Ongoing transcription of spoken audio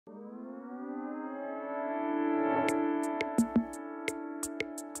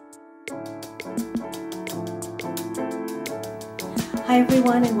Hi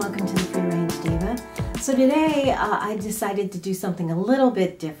everyone, and welcome to the Free Range Diva. So today I decided to do something a little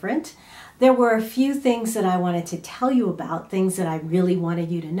bit different. There were a few things that I wanted to tell you about, things that I really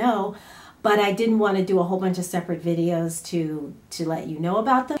wanted you to know, but I didn't want to do a whole bunch of separate videos to let you know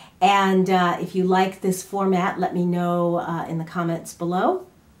about them. And if you like this format, let me know in the comments below.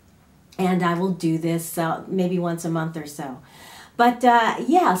 And I will do this maybe once a month or so. But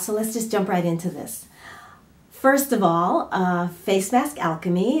yeah, so let's just jump right into this. First of all, Face Mask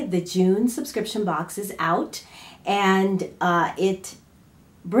Alchemy, the June subscription box is out, and it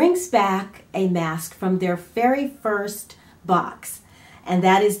brings back a mask from their very first box, and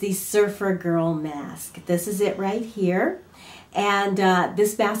that is the Surfer Girl mask. This is it right here. And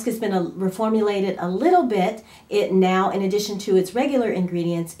this mask has been reformulated a little bit. It now, in addition to its regular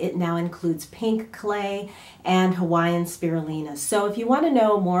ingredients, it now includes pink clay and Hawaiian spirulina. So if you want to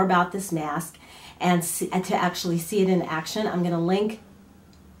know more about this mask and to actually see it in action, I'm going to link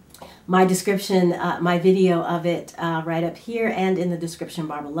my description, my video of it right up here and in the description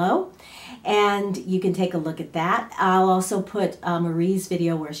bar below. And you can take a look at that. I'll also put Marie's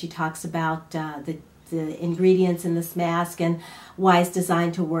video where she talks about the ingredients in this mask and why it's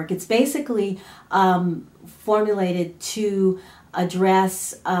designed to work. It's basically formulated to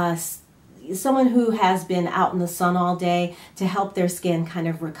address someone who has been out in the sun all day, to help their skin kind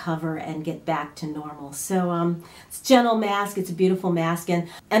of recover and get back to normal. So it's a gentle mask, it's a beautiful mask, and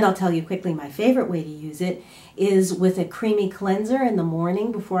I'll tell you quickly my favorite way to use it is with a creamy cleanser in the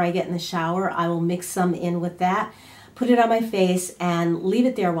morning before I get in the shower. I will mix some in with that, put it on my face, and leave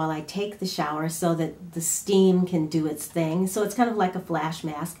it there while I take the shower so that the steam can do its thing. So it's kind of like a flash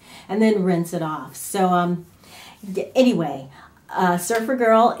mask, and then rinse it off. So anyway, Surfer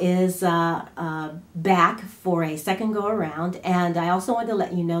Girl is back for a second go around, and I also wanted to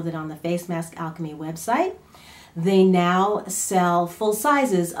let you know that on the Face Mask Alchemy website, they now sell full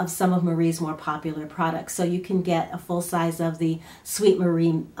sizes of some of Marie's more popular products. So you can get a full size of the Sweet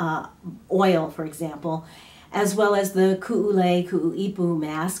Marie oil, for example, as well as the Ku'ule Ku'uipu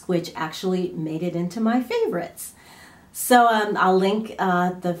mask, which actually made it into my favorites. So I'll link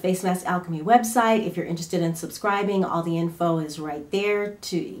the Face Mask Alchemy website. If you're interested in subscribing, all the info is right there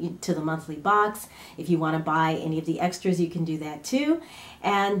to the monthly box. If you want to buy any of the extras, you can do that too.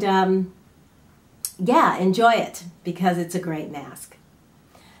 And yeah, enjoy it because it's a great mask.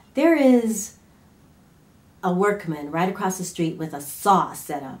 There is a workman right across the street with a saw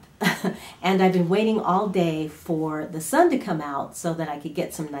set up. And I've been waiting all day for the sun to come out so that I could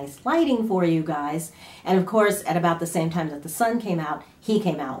get some nice lighting for you guys. And of course, at about the same time that the sun came out, he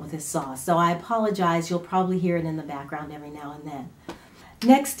came out with his saw. So I apologize. You'll probably hear it in the background every now and then.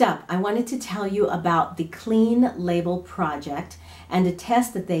 Next up, I wanted to tell you about the Clean Label Project and a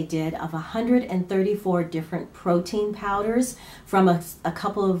test that they did of 134 different protein powders from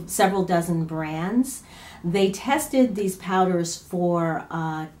several dozen brands. They tested these powders for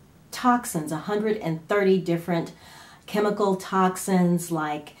toxins, 130 different chemical toxins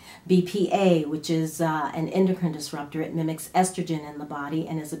like BPA, which is an endocrine disruptor. It mimics estrogen in the body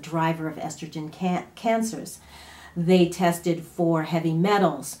and is a driver of estrogen cancers. They tested for heavy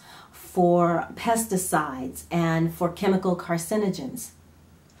metals, for pesticides, and for chemical carcinogens.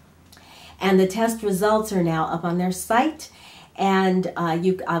 And the test results are now up on their site. And I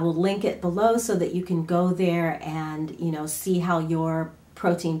will link it below so that you can go there and see how your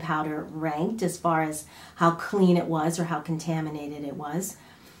protein powder ranked as far as how clean it was or how contaminated it was.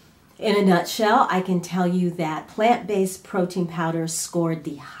 In a nutshell, I can tell you that plant-based protein powders scored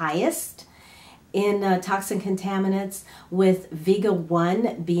the highest in toxin contaminants, with Vega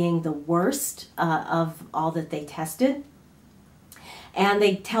 1 being the worst of all that they tested. And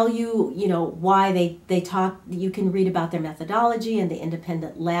they tell you, why they talk. You can read about their methodology and the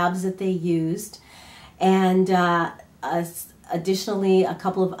independent labs that they used. And additionally, a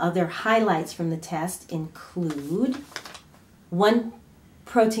couple of other highlights from the test include one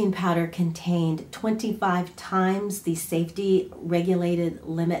protein powder contained 25 times the safety regulated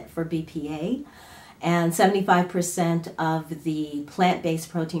limit for BPA, and 75% of the plant-based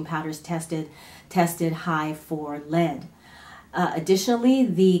protein powders tested high for lead. Additionally,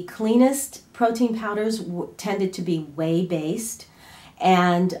 the cleanest protein powders tended to be whey-based,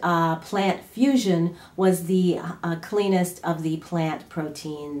 and Plant Fusion was the cleanest of the plant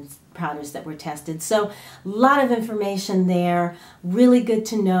proteins powders that were tested. So a lot of information there, really good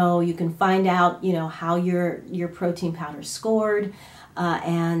to know. You can find out, how your protein powder scored,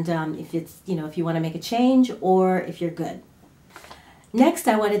 and if it's, if you want to make a change or if you're good. Next,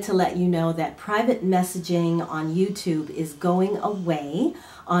 I wanted to let you know that private messaging on YouTube is going away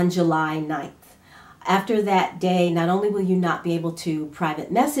on July 9th. After that day, not only will you not be able to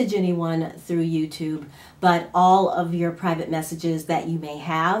private message anyone through YouTube, but all of your private messages that you may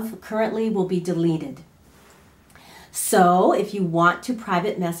have currently will be deleted. So if you want to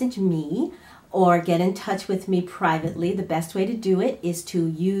private message me or get in touch with me privately, the best way to do it is to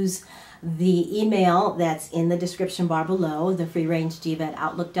use the email that's in the description bar below, the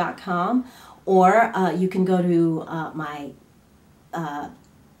freerangediva@outlook.com, or you can go to my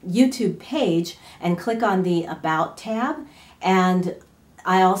YouTube page and click on the About tab, and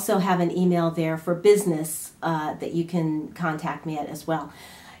I also have an email there for business that you can contact me at as well.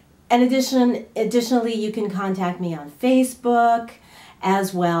 And additionally, you can contact me on Facebook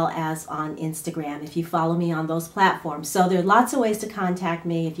as well as on Instagram if you follow me on those platforms. So there are lots of ways to contact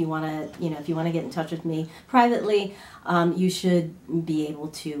me. If you want to, if you want to get in touch with me privately, you should be able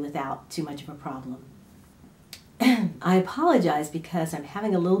to without too much of a problem. I apologize because I'm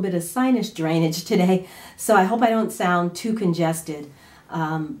having a little bit of sinus drainage today, so I hope I don't sound too congested.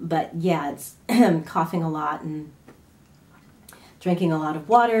 But yeah, it's coughing a lot and drinking a lot of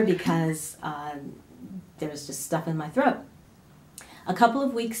water because there's just stuff in my throat. A couple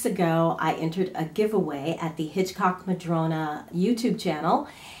of weeks ago, I entered a giveaway at the Hitchcock Madrona YouTube channel.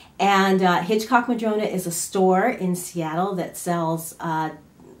 And Hitchcock Madrona is a store in Seattle that sells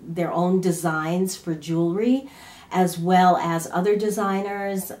their own designs for jewelry, as well as other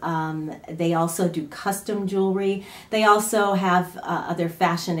designers. They also do custom jewelry. They also have other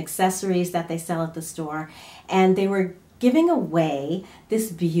fashion accessories that they sell at the store. And they were giving away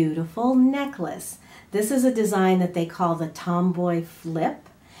this beautiful necklace. This is a design that they call the Tomboy Flip.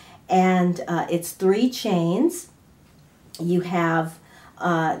 And it's 3 chains. You have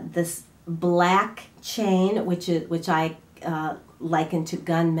this black chain, which I liken to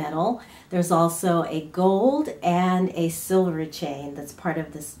gunmetal. There's also a gold and a silver chain that's part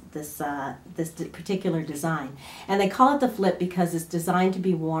of this particular design. And they call it the flip because it's designed to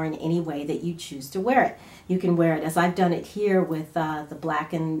be worn any way that you choose to wear it. You can wear it as I've done it here with the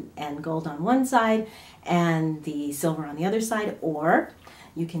black and gold on one side and the silver on the other side, or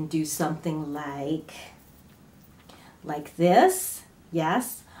you can do something like this,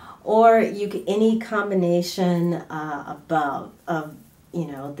 yes. Or you can, any combination above of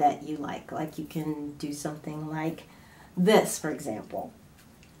that you like you can do something like this, for example.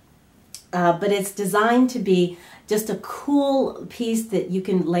 But it's designed to be just a cool piece that you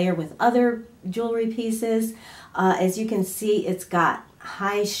can layer with other jewelry pieces. As you can see, it's got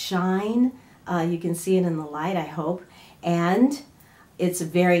high shine. You can see it in the light, I hope, and it's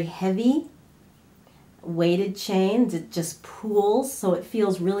very heavy. Weighted chain that just pulls, so it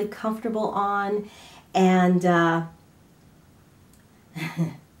feels really comfortable on, and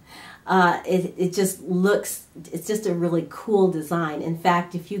it just looks, it's just a really cool design. In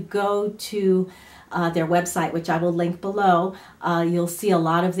fact, if you go to their website, which I will link below, you'll see a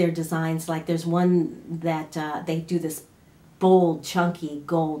lot of their designs. Like there's one that they do this bold, chunky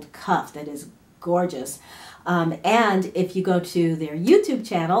gold cuff that is gorgeous. And if you go to their YouTube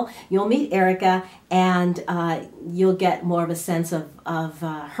channel, you'll meet Erica, and you'll get more of a sense of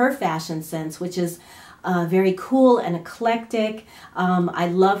her fashion sense, which is very cool and eclectic. I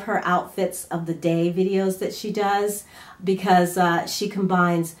love her outfits of the day videos that she does because she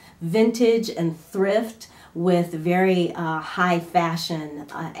combines vintage and thrift with very high fashion,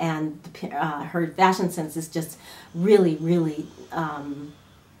 and her fashion sense is just really, really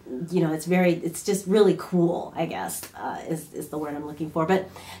it's just really cool, I guess, is the word I'm looking for. But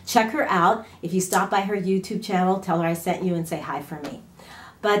check her out. If you stop by her YouTube channel, tell her I sent you and say hi for me.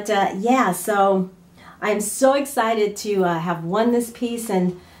 But yeah, so I'm so excited to have won this piece,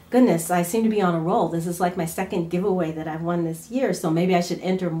 and goodness, I seem to be on a roll. This is like my second giveaway that I've won this year, so maybe I should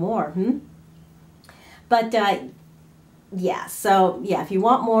enter more. But yeah, so yeah, if you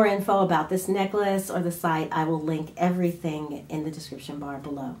want more info about this necklace or the site, I will link everything in the description bar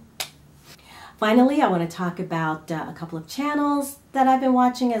below. Finally, I want to talk about a couple of channels that I've been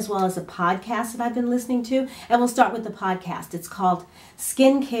watching, as well as a podcast that I've been listening to. And we'll start with the podcast. It's called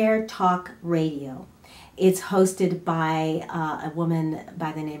Skincare Talk Radio. It's hosted by a woman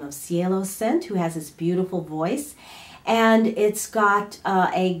by the name of Cielo Scent, who has this beautiful voice. And it's got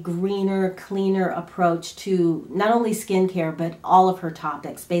a greener, cleaner approach to not only skincare, but all of her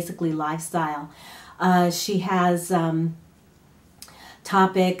topics, basically lifestyle. She has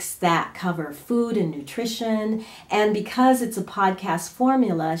topics that cover food and nutrition, and because it's a podcast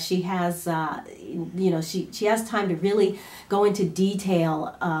formula, she has, she has time to really go into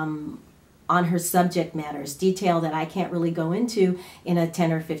detail on her subject matters, detail that I can't really go into in a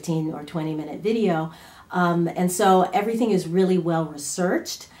 10 or 15 or 20 minute video. And so everything is really well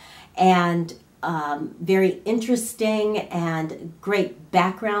researched, and very interesting and great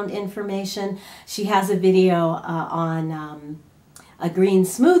background information. She has a video on a green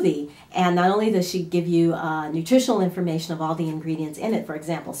smoothie, and not only does she give you nutritional information of all the ingredients in it. For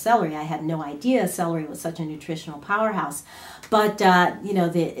example, celery. I had no idea celery was such a nutritional powerhouse, but you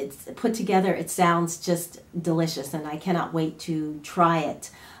know, it's put together. It sounds just delicious, and I cannot wait to try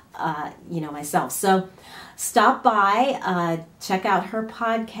it, you know, myself. So stop by, check out her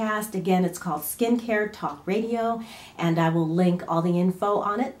podcast. Again, it's called Skincare Talk Radio, and I will link all the info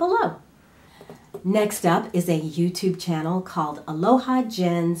on it below. Next up is a YouTube channel called Aloha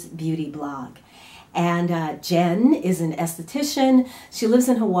Jen's Beauty Blog. And Jen is an esthetician. She lives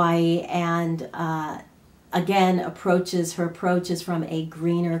in Hawaii, and again, her approach is from a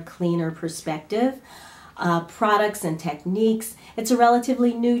greener, cleaner perspective. Products and techniques. It's a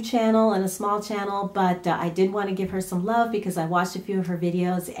relatively new channel and a small channel, but I did want to give her some love because I watched a few of her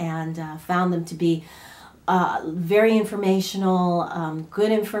videos and found them to be very informational,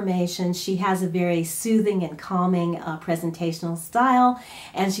 good information. She has a very soothing and calming presentational style,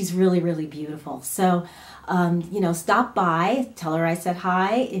 and she's really, really beautiful. So, you know, stop by, tell her I said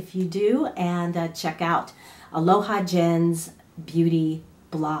hi if you do, and check out Aloha Jen's Beauty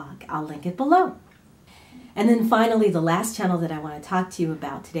Blog. I'll link it below. And then finally, the last channel that I want to talk to you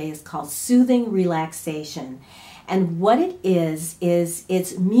about today is called Soothing Relaxation. And what it is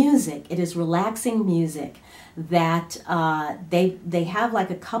it's music. It is relaxing music that they have like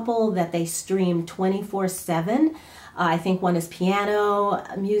a couple that they stream 24/7. I think one is piano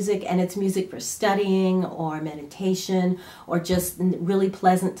music, and it's music for studying or meditation or just really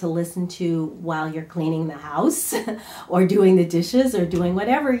pleasant to listen to while you're cleaning the house or doing the dishes or doing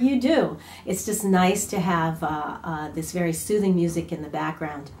whatever you do. It's just nice to have this very soothing music in the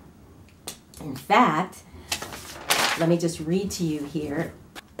background. In fact, let me just read to you here.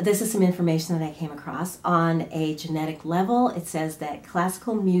 This is some information that I came across. On a genetic level, it says that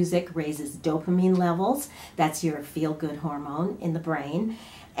classical music raises dopamine levels. That's your feel-good hormone in the brain.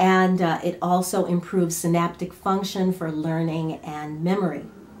 And it also improves synaptic function for learning and memory.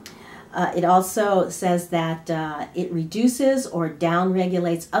 It also says that it reduces or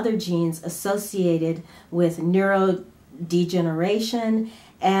downregulates other genes associated with neurodegeneration.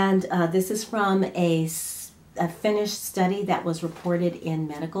 And this is from a Finnish study that was reported in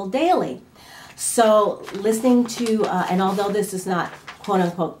Medical Daily. So listening to, and although this is not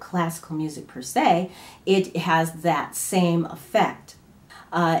quote-unquote classical music per se, it has that same effect.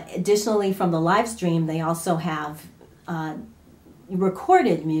 Additionally, from the live stream, they also have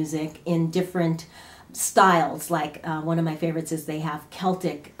recorded music in different styles. Like one of my favorites is they have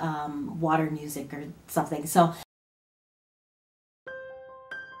Celtic water music or something. So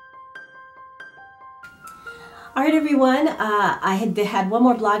all right, everyone, I had one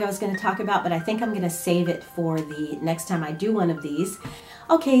more blog I was going to talk about, but I think I'm going to save it for the next time I do one of these.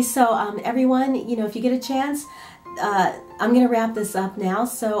 Okay, so everyone, you know, if you get a chance, I'm going to wrap this up now.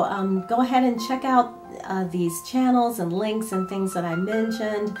 So go ahead and check out these channels and links and things that I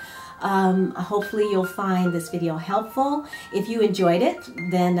mentioned. Hopefully you'll find this video helpful. If you enjoyed it,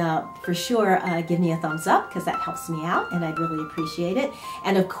 then for sure give me a thumbs up, because that helps me out and I'd really appreciate it.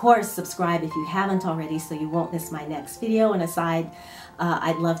 And of course, subscribe if you haven't already so you won't miss my next video. And aside,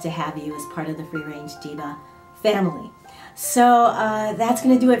 I'd love to have you as part of the Free Range Diva family. So that's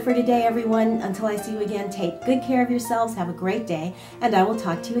going to do it for today, everyone. Until I see you again, take good care of yourselves, have a great day, and I will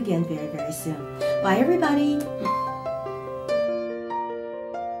talk to you again very, very soon. Bye, everybody.